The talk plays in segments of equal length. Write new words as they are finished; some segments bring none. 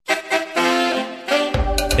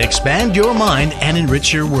Expand your mind and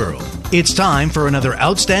enrich your world. It's time for another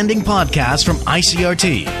outstanding podcast from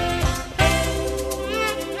ICRT.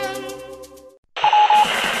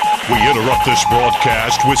 We interrupt this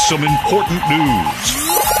broadcast with some important news.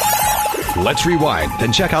 Let's rewind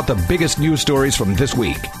and check out the biggest news stories from this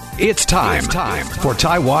week. It's time for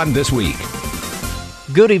Taiwan This Week.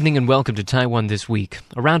 Good evening and welcome to Taiwan This Week,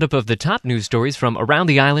 a roundup of the top news stories from around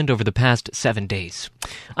the island over the past 7 days.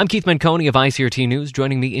 I'm Keith Manconi of ICRT News.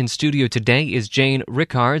 Joining me in studio today is Jane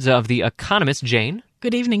Rickards of The Economist. Jane.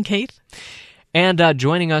 Good evening, Keith. And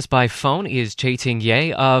joining us by phone is Ting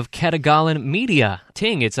Ye of Ketagalan Media.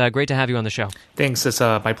 Ting, it's great to have you on the show. Thanks, it's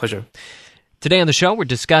my pleasure. Today on the show, we're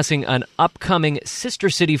discussing an upcoming sister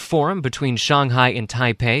city forum between Shanghai and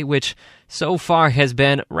Taipei, which so far has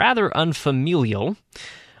been rather unfamiliar,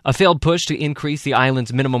 a failed push to increase the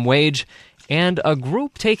island's minimum wage, and a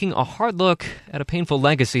group taking a hard look at a painful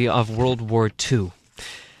legacy of World War II.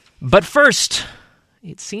 But first,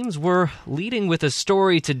 it seems we're leading with a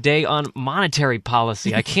story today on monetary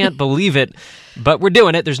policy. I can't believe it, but we're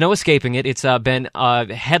doing it. There's no escaping it. It's been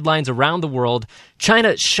headlines around the world.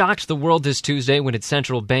 China shocked the world this Tuesday when its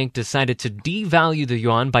central bank decided to devalue the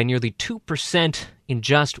yuan by nearly 2% in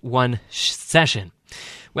just one session.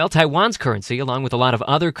 Well, Taiwan's currency, along with a lot of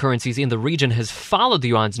other currencies in the region, has followed the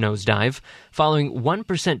yuan's nosedive, following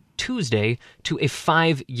 1% Tuesday to a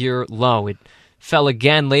 5-year low. It fell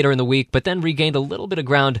again later in the week, but then regained a little bit of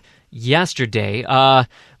ground yesterday.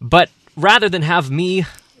 But rather than have me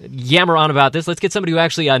yammer on about this, let's get somebody who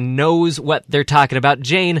actually knows what they're talking about.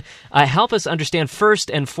 Jane, help us understand first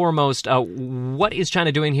and foremost, what is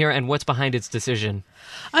China doing here and what's behind its decision?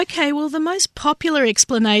 Okay, well, the most popular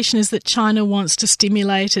explanation is that China wants to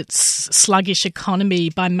stimulate its sluggish economy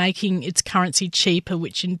by making its currency cheaper,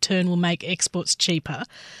 which in turn will make exports cheaper.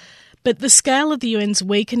 But the scale of the yuan's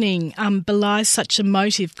weakening belies such a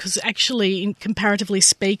motive because actually, comparatively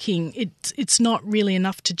speaking, it's not really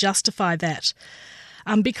enough to justify that.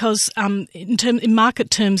 Because in market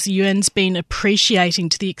terms, the yuan's been appreciating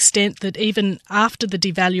to the extent that even after the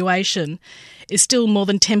devaluation is still more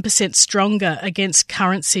than 10% stronger against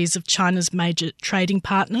currencies of China's major trading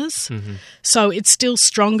partners. Mm-hmm. So it's still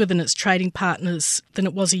stronger than its trading partners than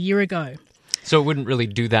it was a year ago. So it wouldn't really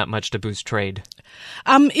do that much to boost trade?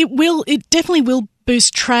 It definitely will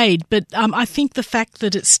boost trade, but I think the fact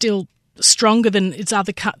that it's still stronger than its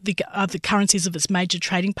other currencies of its major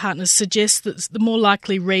trading partners suggests that the more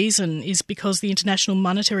likely reason is because the International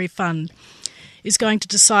Monetary Fund is going to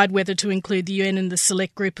decide whether to include the yuan in the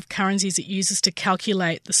select group of currencies it uses to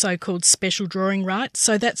calculate the so-called special drawing rights.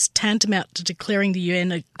 So that's tantamount to declaring the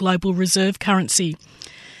yuan a global reserve currency.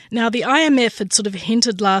 Now, the IMF had sort of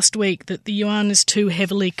hinted last week that the yuan is too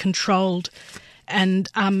heavily controlled, and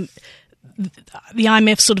the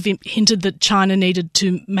IMF sort of hinted that China needed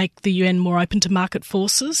to make the yuan more open to market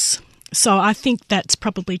forces. So I think that's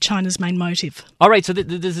probably China's main motive. All right, so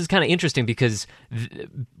this is kind of interesting because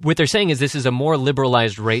what they're saying is this is a more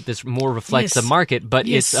liberalized rate. This more reflects the market, but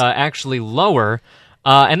it's actually lower.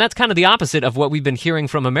 And that's kind of the opposite of what we've been hearing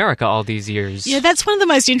from America all these years. Yeah, that's one of the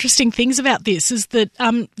most interesting things about this is that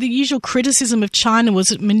the usual criticism of China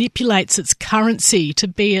was it manipulates its currency to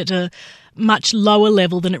be at a much lower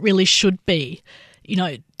level than it really should be,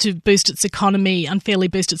 to boost its economy, unfairly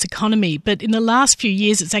boost its economy. But in the last few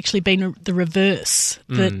years, it's actually been the reverse,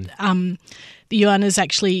 that the yuan is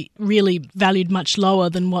actually really valued much lower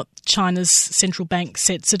than what China's central bank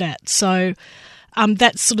sets it at. So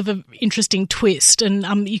that's sort of an interesting twist.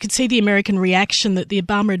 And you could see the American reaction that the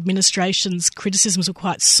Obama administration's criticisms were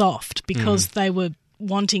quite soft because they were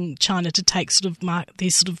wanting China to take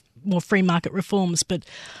these sort of more free market reforms. But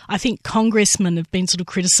I think congressmen have been sort of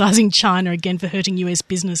criticising China again for hurting US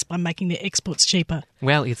business by making their exports cheaper.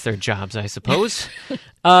 Well, it's their jobs, I suppose.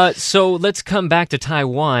 So let's come back to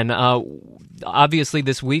Taiwan. Obviously,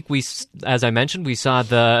 this week, as I mentioned, we saw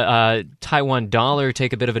the Taiwan dollar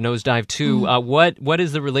take a bit of a nosedive too. What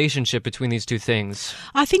is the relationship between these two things?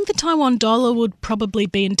 I think the Taiwan dollar would probably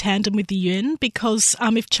be in tandem with the yuan because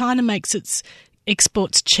if China makes its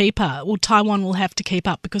exports cheaper, well, Taiwan will have to keep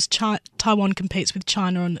up because Taiwan competes with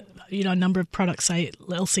China on a number of products, say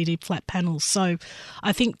LCD flat panels. So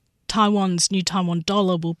I think Taiwan's new Taiwan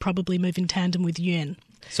dollar will probably move in tandem with yuan.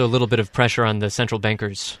 So a little bit of pressure on the central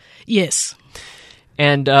bankers. Yes.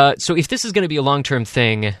 And so if this is going to be a long-term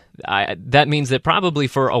thing, that means that probably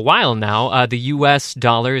for a while now, the U.S.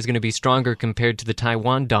 dollar is going to be stronger compared to the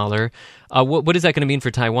Taiwan dollar. What is that going to mean for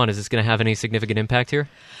Taiwan? Is this going to have any significant impact here?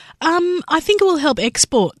 I think it will help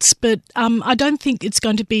exports, but I don't think it's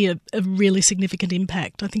going to be a really significant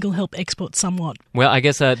impact. I think it'll help exports somewhat. Well, I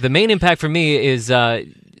guess the main impact for me is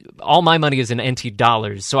all my money is in NT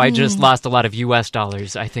dollars, so I just lost a lot of US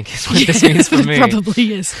dollars, I think is what this means for me.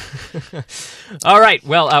 Probably is. All right,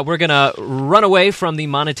 well, we're going to run away from the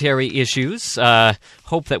monetary issues.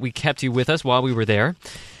 Hope that we kept you with us while we were there.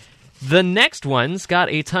 The next one's got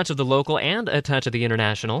a touch of the local and a touch of the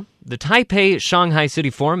international. The Taipei-Shanghai City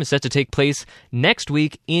Forum is set to take place next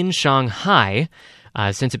week in Shanghai.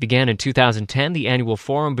 Since it began in 2010, the annual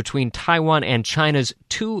forum between Taiwan and China's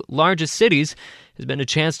two largest cities has been a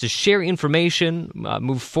chance to share information,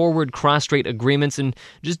 move forward cross-strait agreements, and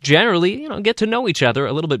just generally, get to know each other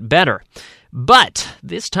a little bit better. But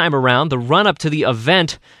this time around, the run-up to the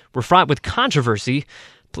event were fraught with controversy.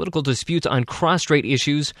 Political disputes on cross-strait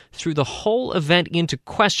issues threw the whole event into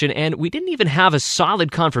question, and we didn't even have a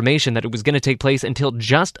solid confirmation that it was going to take place until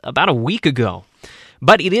just about a week ago.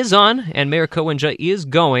 But it is on, and Mayor Ko-Wen-je is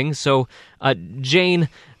going. So, Jane,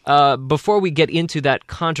 before we get into that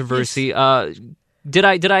controversy, did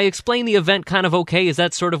I explain the event kind of okay? Is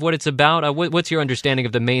that sort of what it's about? What's your understanding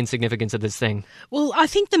of the main significance of this thing? Well, I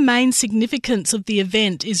think the main significance of the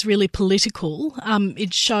event is really political.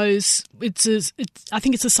 It shows I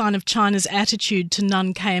think it's a sign of China's attitude to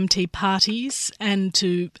non-KMT parties and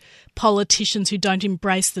to politicians who don't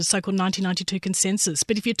embrace the so-called 1992 consensus.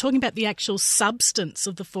 But if you're talking about the actual substance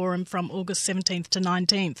of the forum from August 17th to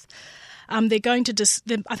 19th, they're going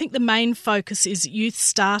to I think the main focus is youth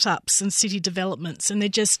startups and city developments, and they're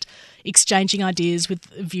just exchanging ideas with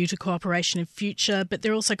a view to cooperation in future, but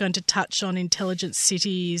they're also going to touch on intelligent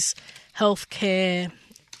cities, healthcare,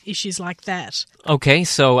 issues like that. Okay,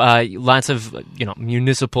 so lots of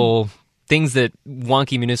municipal things that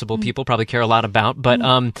wonky municipal people probably care a lot about, but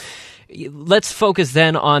let's focus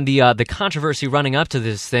then on the controversy running up to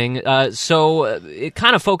this thing. So it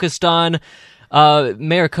kind of focused on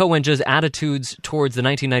Mayor Ko-Wen-je's attitudes towards the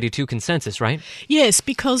 1992 consensus, right? Yes,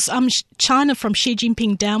 because China from Xi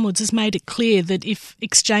Jinping downwards has made it clear that if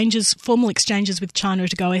formal exchanges with China are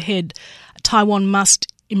to go ahead, Taiwan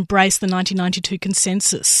must embrace the 1992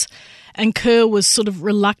 consensus. And Kerr was sort of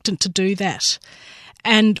reluctant to do that.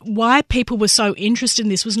 And why people were so interested in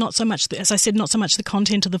this was not so much, as I said, not so much the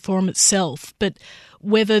content of the forum itself, but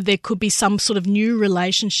whether there could be some sort of new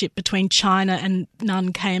relationship between China and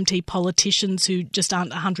non-KMT politicians who just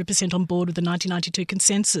aren't 100% on board with the 1992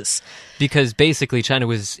 consensus. Because basically China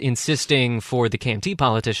was insisting for the KMT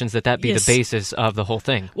politicians that be the basis of the whole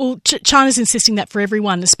thing. Well, China's insisting that for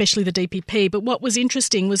everyone, especially the DPP. But what was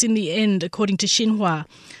interesting was in the end, according to Xinhua,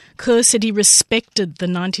 Kerr said he respected the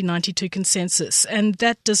 1992 consensus, and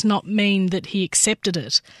that does not mean that he accepted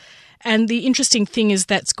it. And the interesting thing is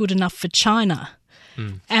that's good enough for China.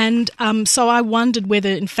 And so I wondered whether,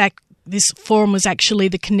 in fact, this forum was actually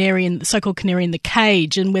the so-called canary in the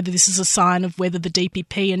cage, and whether this is a sign of whether the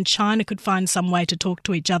DPP and China could find some way to talk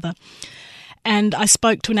to each other. And I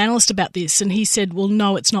spoke to an analyst about this, and he said, well,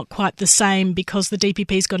 no, it's not quite the same because the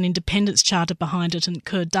DPP's got an independence charter behind it and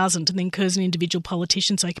Kerr doesn't, and then Kerr's an individual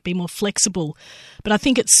politician, so he could be more flexible. But I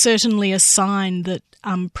think it's certainly a sign that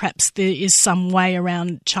perhaps there is some way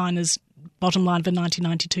around China's bottom line of a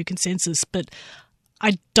 1992 consensus, but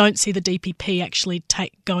I don't see the DPP actually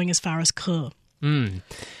going as far as Kerr.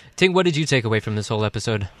 Ting, what did you take away from this whole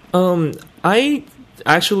episode? I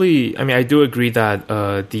do agree that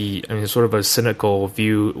sort of a cynical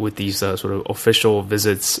view with these sort of official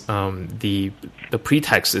visits, the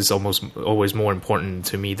pretext is almost always more important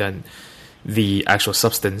to me than the actual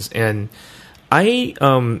substance. And I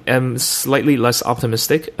am slightly less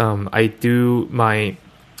optimistic. My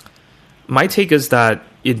take is that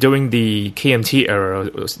during the KMT era,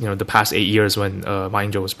 the past 8 years when Ma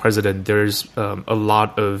Ying-jeou was president, there's a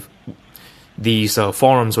lot of these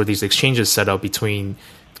forums or these exchanges set up between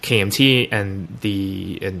KMT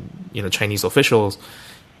and Chinese officials,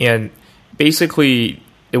 and basically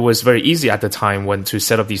it was very easy at the time when to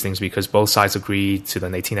set up these things because both sides agreed to the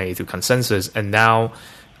 1992 consensus, and now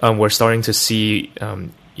we're starting to see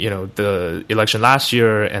the election last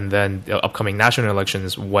year and then the upcoming national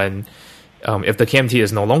elections when. If the KMT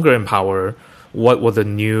is no longer in power, what will the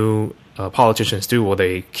new politicians do? Will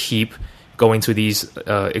they keep going to these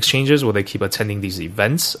exchanges? Will they keep attending these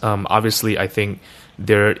events? Obviously, I think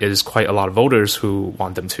there is quite a lot of voters who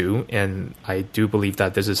want them to, and I do believe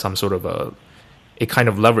that this is some sort of a kind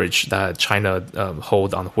of leverage that China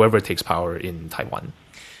hold on whoever takes power in Taiwan.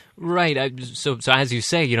 Right. So as you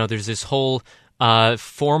say, there's this whole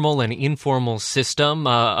formal and informal system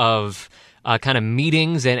of kind of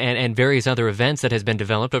meetings and various other events that has been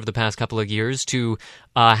developed over the past couple of years to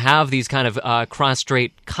have these kind of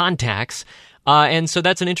cross-strait contacts. And so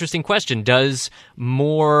that's an interesting question. Does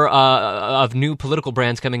more of new political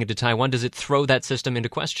brands coming into Taiwan, does it throw that system into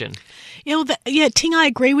question? Ting, I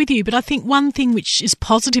agree with you. But I think one thing which is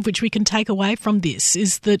positive, which we can take away from this,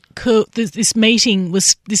 is that this meeting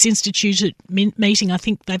was this instituted meeting. I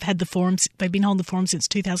think they've had the forums. They've been holding the forum since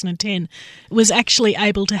 2010. Was actually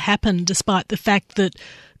able to happen despite the fact that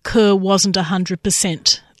Kerr wasn't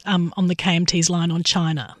 100% on the KMT's line on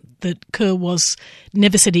China. That Kerr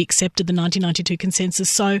never said he accepted the 1992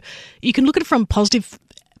 consensus. So you can look at it from a positive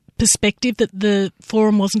perspective that the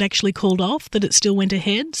forum wasn't actually called off, that it still went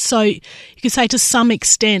ahead. So you could say to some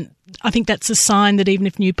extent, I think that's a sign that even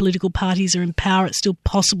if new political parties are in power, it's still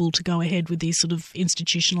possible to go ahead with these sort of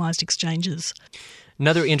institutionalised exchanges.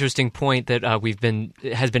 Another interesting point that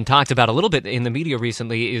has been talked about a little bit in the media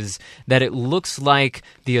recently is that it looks like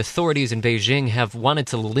the authorities in Beijing have wanted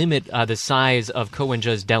to limit the size of Ko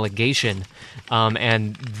Wen-je's delegation,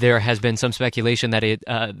 and there has been some speculation that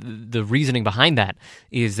the reasoning behind that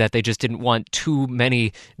is that they just didn't want too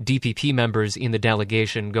many DPP members in the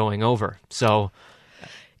delegation going over. So.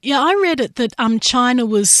 Yeah, I read it that China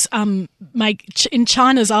was in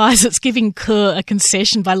China's eyes, it's giving Kerr a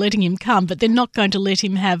concession by letting him come, but they're not going to let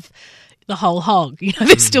him have the whole hog.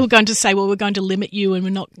 They're still going to say, well, we're going to limit you and we're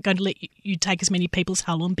not going to let you take as many people as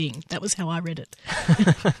Halonbing. That was how I read it.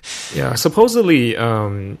 Yeah, supposedly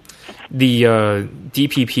the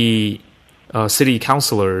DPP city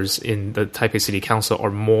councillors in the Taipei City Council are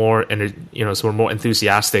more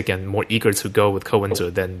enthusiastic and more eager to go with Ko Wen-je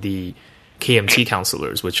than the KMT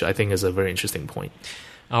councillors, which I think is a very interesting point.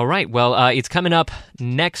 All right. Well, it's coming up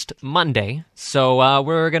next Monday, so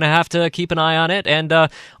we're going to have to keep an eye on it and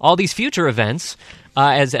all these future events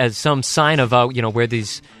as some sign of where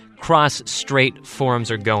these cross-strait forums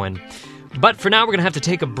are going. But for now, we're going to have to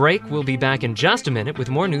take a break. We'll be back in just a minute with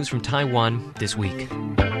more news from Taiwan this week.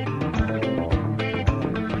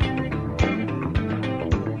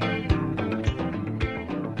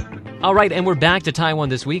 All right, and we're back to Taiwan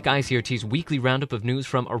This Week, ICRT's weekly roundup of news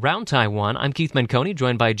from around Taiwan. I'm Keith Menconi,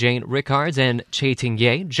 joined by Jane Rickards and Che-Ting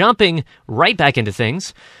Ye, jumping right back into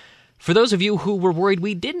things. For those of you who were worried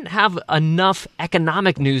we didn't have enough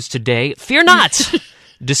economic news today, fear not!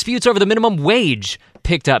 Disputes over the minimum wage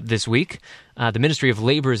picked up this week. The Ministry of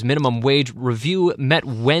Labor's minimum wage review met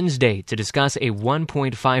Wednesday to discuss a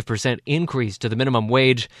 1.5% increase to the minimum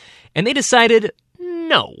wage, and they decided,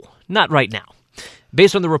 no, not right now.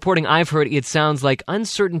 Based on the reporting I've heard, it sounds like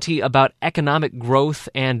uncertainty about economic growth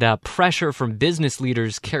and pressure from business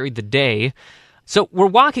leaders carried the day. So we're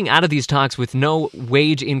walking out of these talks with no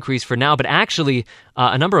wage increase for now, but actually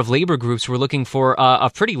a number of labor groups were looking for a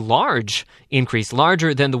pretty large increase,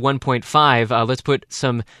 larger than the 1.5. Let's put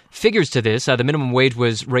some figures to this. The minimum wage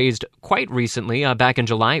was raised quite recently. Back in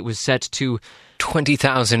July, it was set to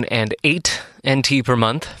 20,008 NT per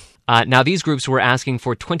month. Now, these groups were asking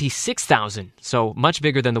for 26,000, so much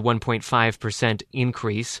bigger than the 1.5%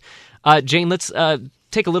 increase. Jane, let's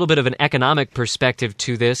take a little bit of an economic perspective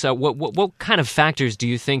to this. What kind of factors do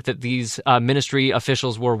you think that these ministry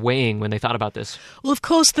officials were weighing when they thought about this? Well, of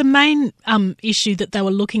course, the main issue that they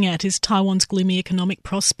were looking at is Taiwan's gloomy economic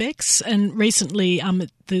prospects. And recently,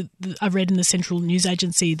 I read in the Central News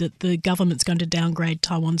Agency that the government's going to downgrade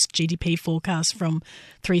Taiwan's GDP forecast from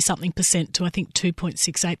 3-something% to, I think,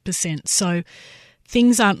 2.68%. So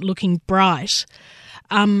things aren't looking bright.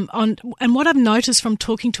 And what I've noticed from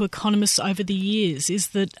talking to economists over the years is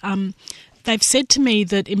that they've said to me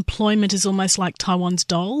that employment is almost like Taiwan's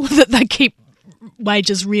dole, that they keep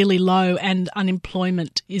wages really low and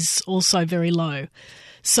unemployment is also very low.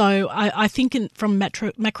 So I think from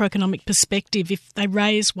macroeconomic perspective, if they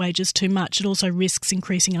raise wages too much, it also risks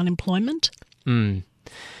increasing unemployment.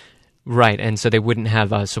 Right, and so they wouldn't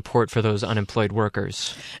have support for those unemployed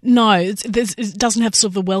workers. No, it doesn't have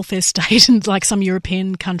sort of a welfare state like some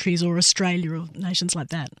European countries or Australia or nations like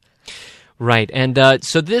that. Right, and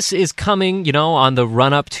so this is coming, on the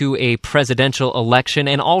run-up to a presidential election,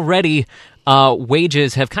 and already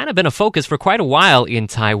wages have kind of been a focus for quite a while in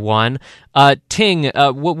Taiwan. Ting,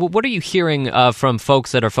 what are you hearing from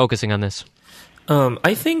folks that are focusing on this?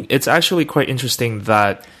 I think it's actually quite interesting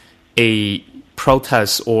that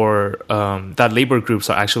protests or that labor groups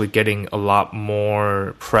are actually getting a lot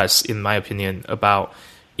more press, in my opinion, about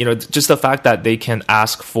just the fact that they can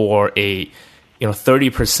ask for a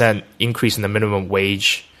 30% increase in the minimum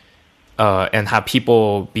wage and have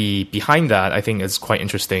people be behind that. I think is quite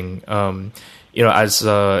interesting. As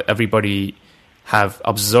everybody have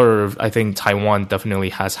observed, I think Taiwan definitely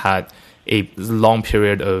has had a long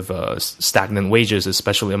period of stagnant wages,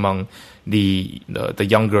 especially among the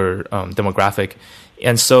younger demographic.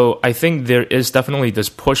 And so I think there is definitely this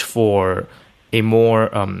push for a more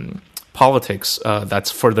politics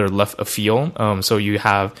that's further left afield. So you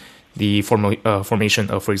have the formation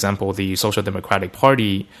of, for example, the Social Democratic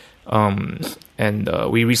Party. And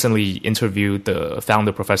we recently interviewed the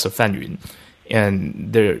founder, Professor Fan Yun,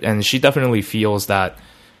 and she definitely feels that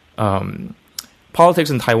politics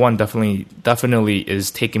in Taiwan definitely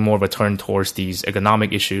is taking more of a turn towards these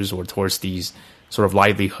economic issues or towards these sort of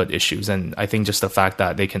livelihood issues. And I think just the fact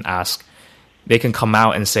that they can come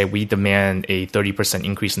out and say, we demand a 30%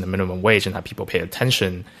 increase in the minimum wage, and have people pay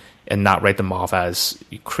attention and not write them off as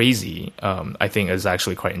crazy, I think is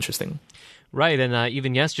actually quite interesting. Right, and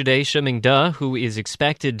even yesterday, Shi Ming-de, who is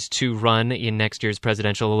expected to run in next year's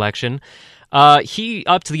presidential election, he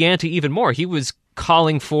upped the ante even more. He was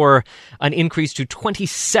calling for an increase to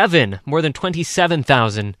more than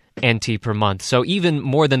 27,000 NT per month. So even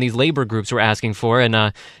more than these labor groups were asking for,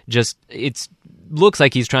 and it looks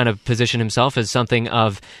like he's trying to position himself as something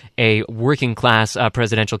of a working class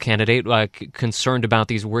presidential candidate, concerned about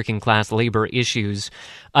these working class labor issues.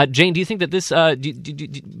 Jane, do you think that this?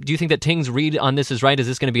 Do you think that Ting's read on this is right? Is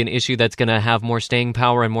this going to be an issue that's going to have more staying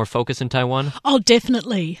power and more focus in Taiwan? Oh,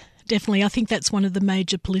 definitely. Definitely. I think that's one of the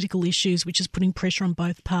major political issues which is putting pressure on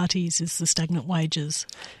both parties, is the stagnant wages.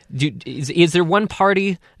 Is there one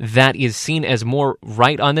party that is seen as more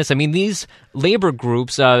right on this? I mean, these labor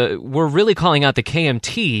groups were really calling out the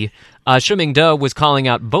KMT. Shi Ming-de was calling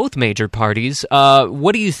out both major parties.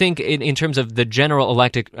 What do you think in terms of the general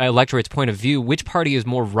electorate's point of view? Which party is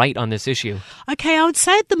more right on this issue? Okay, I would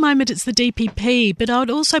say at the moment it's the DPP, but I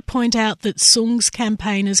would also point out that Sung's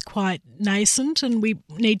campaign is quite nascent, and we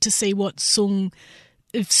need to see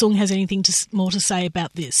if Sung has anything more to say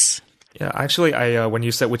about this. Yeah, actually, when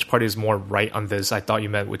you said which party is more right on this, I thought you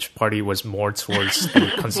meant which party was more towards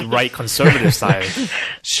the right conservative side.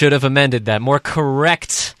 Should have amended that. More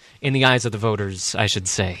correct in the eyes of the voters, I should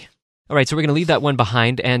say. All right, so we're going to leave that one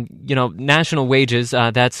behind. And, national wages,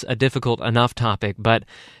 that's a difficult enough topic. But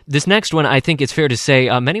this next one, I think it's fair to say,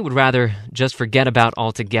 many would rather just forget about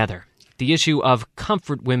altogether. The issue of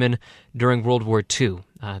comfort women during World War II.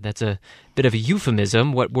 That's a bit of a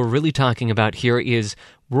euphemism. What we're really talking about here is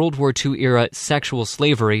World War II-era sexual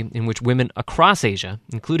slavery, in which women across Asia,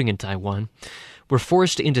 including in Taiwan, were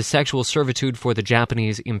forced into sexual servitude for the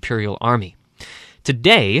Japanese Imperial Army.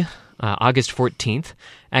 Today, August 14th,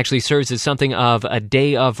 actually serves as something of a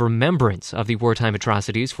day of remembrance of the wartime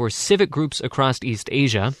atrocities for civic groups across East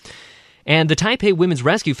Asia. And the Taipei Women's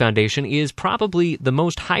Rescue Foundation is probably the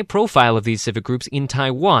most high-profile of these civic groups in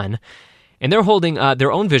Taiwan, and they're holding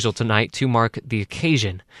their own vigil tonight to mark the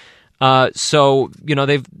occasion.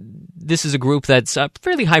 This is a group that's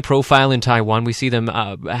fairly high-profile in Taiwan. We see them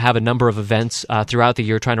have a number of events throughout the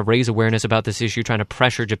year trying to raise awareness about this issue, trying to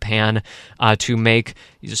pressure Japan to make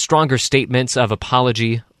stronger statements of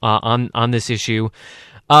apology on this issue.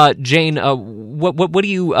 Jane, what do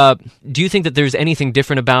you think that there's anything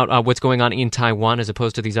different about what's going on in Taiwan as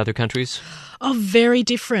opposed to these other countries? Oh, very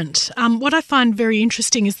different. What I find very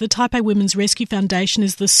interesting is the Taipei Women's Rescue Foundation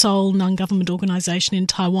is the sole non-government organisation in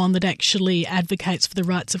Taiwan that actually advocates for the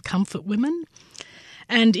rights of comfort women.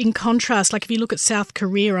 And in contrast, like if you look at South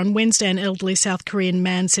Korea, on Wednesday an elderly South Korean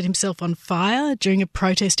man set himself on fire during a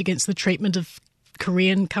protest against the treatment of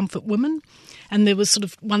Korean comfort women. And there was sort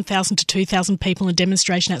of 1,000 to 2,000 people in a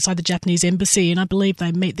demonstration outside the Japanese embassy, and I believe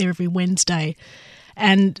they meet there every Wednesday.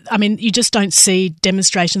 And, I mean, you just don't see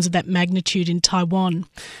demonstrations of that magnitude in Taiwan.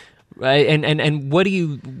 Right, and what do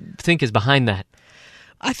you think is behind that?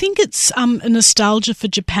 I think it's a nostalgia for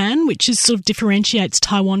Japan, which is sort of differentiates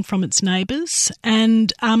Taiwan from its neighbours.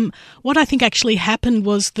 And what I think actually happened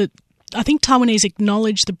was that I think Taiwanese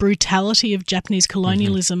acknowledged the brutality of Japanese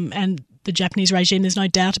colonialism and the Japanese regime, there's no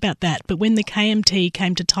doubt about that. But when the KMT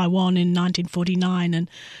came to Taiwan in 1949 and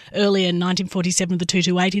earlier in 1947 with the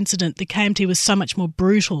 228 incident, the KMT was so much more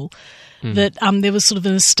brutal that there was sort of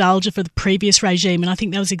a nostalgia for the previous regime. And I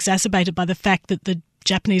think that was exacerbated by the fact that the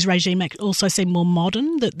Japanese regime also seemed more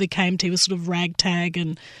modern, that the KMT was sort of ragtag.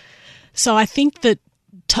 And so I think that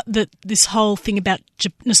that this whole thing about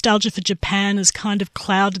nostalgia for Japan has kind of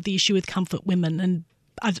clouded the issue with comfort women, and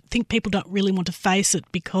I think people don't really want to face it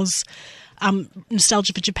because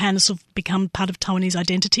nostalgia for Japan has sort of become part of Taiwanese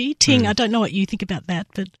identity. Ting, I don't know what you think about that,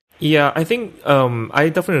 but yeah, I think I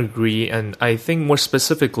definitely agree, and I think more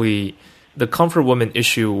specifically, the comfort woman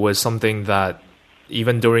issue was something that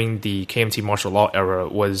even during the KMT martial law era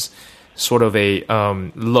was sort of a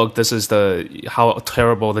look. This is how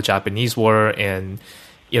terrible the Japanese were, and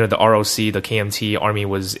the ROC, the KMT army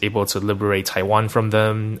was able to liberate Taiwan from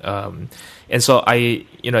them. And so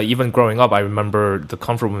even growing up, I remember the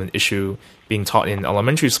comfort women issue being taught in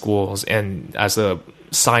elementary schools, and as a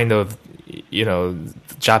sign of,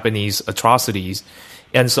 Japanese atrocities.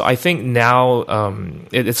 And so I think now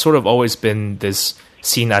it's sort of always been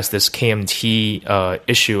seen as this KMT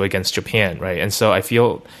issue against Japan, right? And so I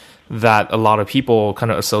feel that a lot of people kind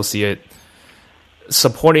of associate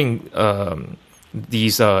supporting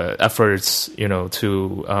these efforts,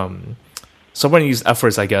 supporting these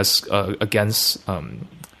efforts, I guess, against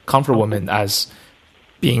comfort women as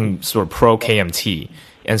being sort of pro KMT.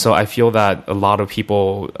 And so I feel that a lot of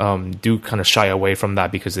people do kind of shy away from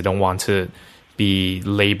that because they don't want to be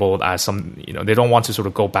labeled as they don't want to sort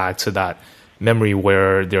of go back to that memory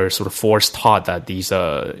where they're sort of forced taught that these,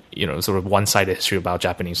 sort of one-sided history about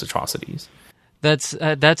Japanese atrocities.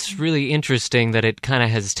 That's really interesting that it kind of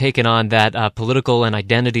has taken on that political and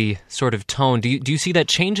identity sort of tone. Do you see that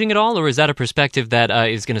changing at all, or is that a perspective that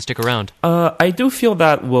is going to stick around? I do feel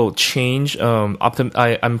that will change.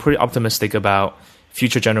 I'm pretty optimistic about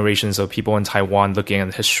future generations of people in Taiwan looking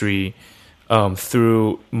at history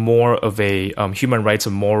through more of a human rights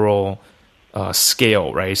and moral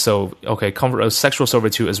scale, right? So, sexual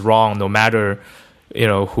servitude is wrong no matter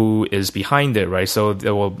who is behind it, right? So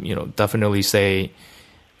they will, definitely say,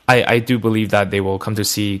 I do believe that they will come to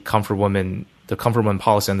see the comfort women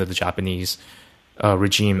policy under the Japanese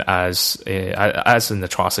regime as an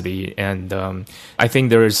atrocity. And I think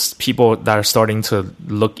there's people that are starting to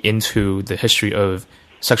look into the history of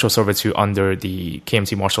sexual servitude under the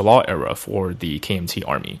KMT martial law era for the KMT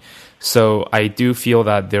army. So I do feel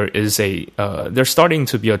that there is there's starting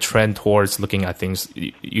to be a trend towards looking at things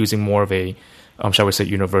using more of a shall we say,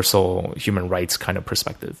 universal human rights kind of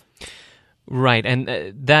perspective. Right, and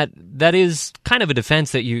that is kind of a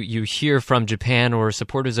defense that you hear from Japan or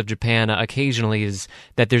supporters of Japan occasionally, is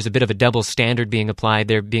that there's a bit of a double standard being applied.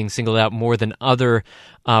 They're being singled out more than other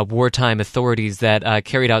wartime authorities that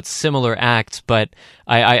carried out similar acts. But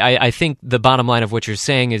I think the bottom line of what you're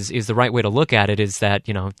saying is the right way to look at it, is that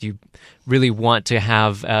you really want to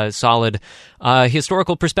have a solid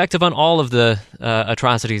historical perspective on all of the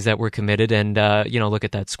atrocities that were committed, and look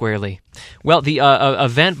at that squarely. Well, the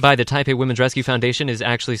event by the Taipei Women's Rescue Foundation is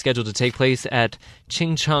actually scheduled to take place at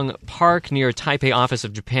Chingcheng Park near Taipei office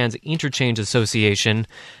of Japan's Interchange Association.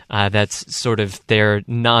 That's sort of their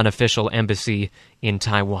non-official embassy in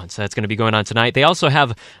Taiwan. So that's going to be going on tonight. They also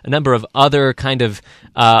have a number of other kind of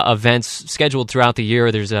events scheduled throughout the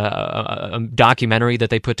year. There's a documentary that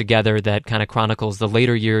they put together that kind of chronicles the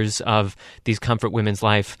later years of these comfort women's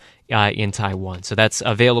life in Taiwan. So that's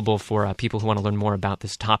available for people who want to learn more about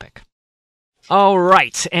this topic. All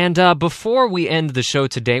right, and before we end the show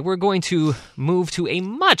today, we're going to move to a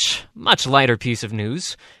much, much lighter piece of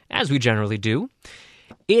news, as we generally do.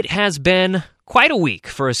 It has been quite a week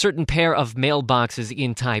for a certain pair of mailboxes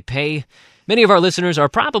in Taipei. Many of our listeners are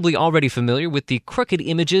probably already familiar with the crooked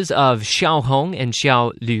images of Xiao Hong and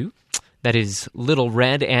Xiao Liu. That is Little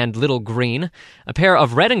Red and Little Green, a pair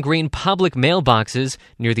of red and green public mailboxes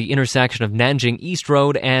near the intersection of Nanjing East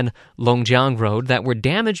Road and Longjiang Road that were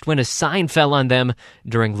damaged when a sign fell on them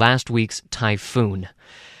during last week's typhoon.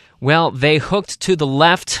 Well, they hooked to the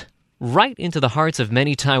left, right into the hearts of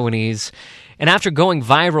many Taiwanese, and after going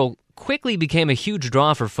viral, quickly became a huge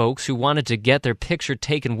draw for folks who wanted to get their picture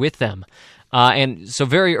taken with them. And so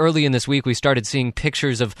very early in this week, we started seeing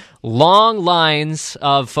pictures of long lines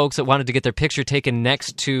of folks that wanted to get their picture taken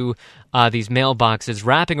next to these mailboxes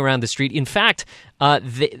wrapping around the street. In fact,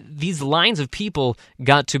 these lines of people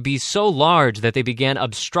got to be so large that they began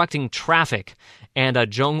obstructing traffic. And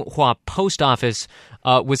Zhonghua Post Office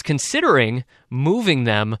was considering moving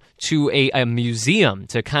them to a museum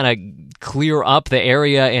to kind of clear up the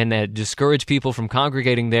area and discourage people from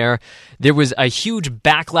congregating there. There was a huge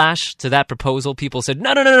backlash to that proposal. People said,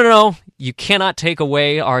 no, you cannot take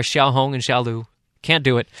away our Xiao Hong and Xiao Lu. Can't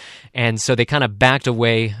do it. And so they kind of backed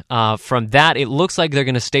away from that. It looks like they're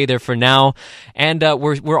going to stay there for now. And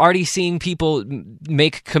we're already seeing people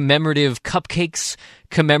make commemorative cupcakes,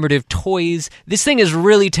 commemorative toys. This thing is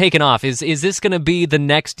really taken off. Is this going to be the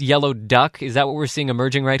next yellow duck? Is that what we're seeing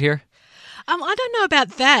emerging right here? I don't know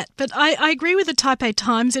about that, but I agree with the Taipei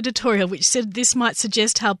Times editorial, which said this might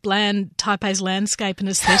suggest how bland Taipei's landscape and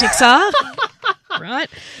aesthetics are. Right?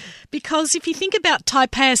 Because if you think about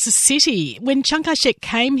Taipei as a city, when Chiang Kai-shek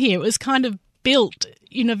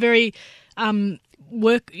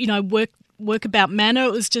workabout manner.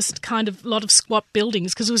 It was just kind of a lot of squat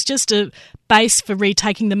buildings because it was just a base for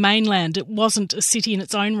retaking the mainland. It wasn't a city in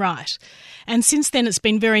its own right. And since then, it's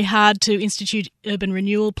been very hard to institute urban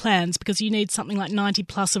renewal plans because you need something like 90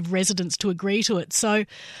 plus of residents to agree to it. So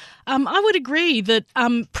I would agree that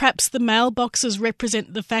perhaps the mailboxes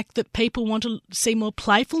represent the fact that people want to see more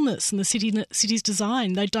playfulness in the city's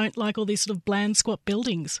design. They don't like all these sort of bland squat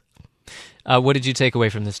buildings. What did you take away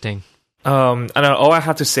from this, Ting? And all I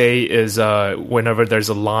have to say is whenever there's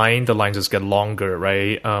a line, the lines just get longer,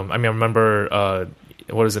 right? I remember,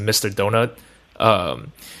 Mr. Donut?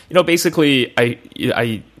 Basically,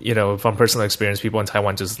 I from personal experience, people in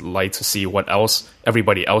Taiwan just like to see what else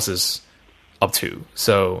everybody else is up to.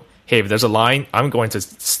 So, hey, if there's a line, I'm going to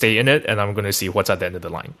stay in it, and I'm going to see what's at the end of the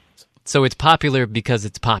line. So it's popular because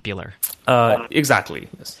it's popular. Exactly.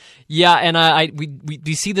 Yes. Yeah, and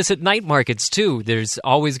we see this at night markets too. There's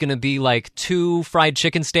always going to be like 2 fried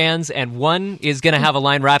chicken stands, and one is going to have a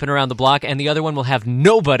line wrapping around the block, and the other one will have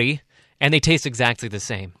nobody, and they taste exactly the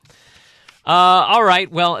same. All right,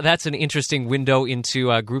 well, that's an interesting window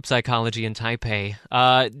into group psychology in Taipei.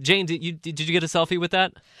 Jane, did you get a selfie with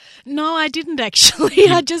that? No, I didn't actually.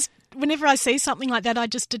 Whenever I see something like that, I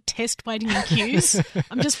just detest waiting in queues.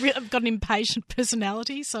 I've got an impatient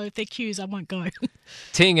personality, so if they're queues, I won't go.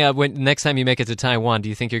 Ting, when next time you make it to Taiwan, do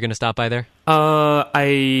you think you're going to stop by there?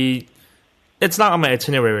 It's not on my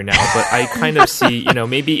itinerary now, but I kind of see,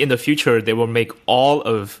 maybe in the future they will make all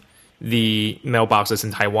of the mailboxes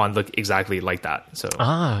in Taiwan look exactly like that. So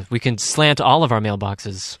we can slant all of our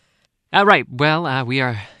mailboxes. All right, well, we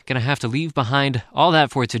are going to have to leave behind all that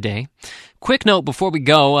for today. Quick note before we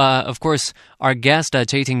go, of course, our guest,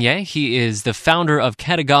 Chaiting Ye, he is the founder of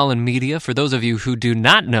Ketagalan Media. For those of you who do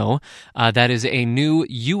not know, that is a new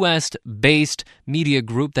U.S.-based media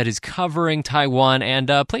group that is covering Taiwan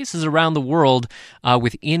and places around the world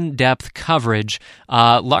with in-depth coverage,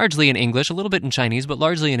 largely in English, a little bit in Chinese, but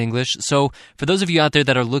largely in English. So for those of you out there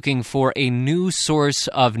that are looking for a new source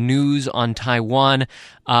of news on Taiwan,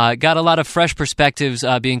 got a lot of fresh perspectives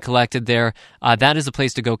being collected there, that is the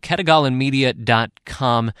place to go, ketagalanmedia.com.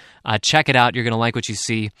 Check it out. You're going to like what you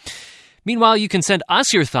see. Meanwhile, you can send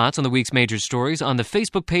us your thoughts on the week's major stories on the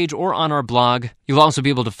Facebook page or on our blog. You'll also be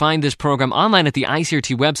able to find this program online at the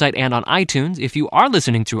ICRT website and on iTunes. If you are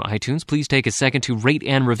listening through iTunes, please take a second to rate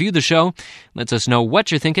and review the show. Lets us know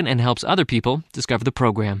what you're thinking and helps other people discover the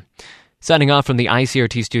program. Signing off from the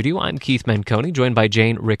ICRT studio, I'm Keith Menconi, joined by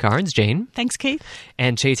Jane Rickards. Jane. Thanks, Keith.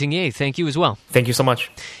 And Chaiting Ye. Thank you as well. Thank you so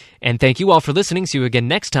much. And thank you all for listening. See you again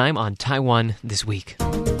next time on Taiwan This Week.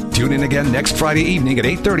 Tune in again next Friday evening at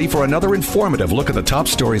 8:30 for another informative look at the top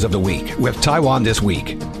stories of the week with Taiwan This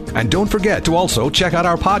Week. And don't forget to also check out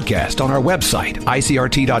our podcast on our website,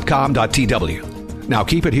 icrt.com.tw. Now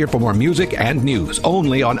keep it here for more music and news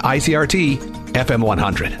only on ICRT FM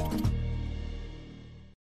 100.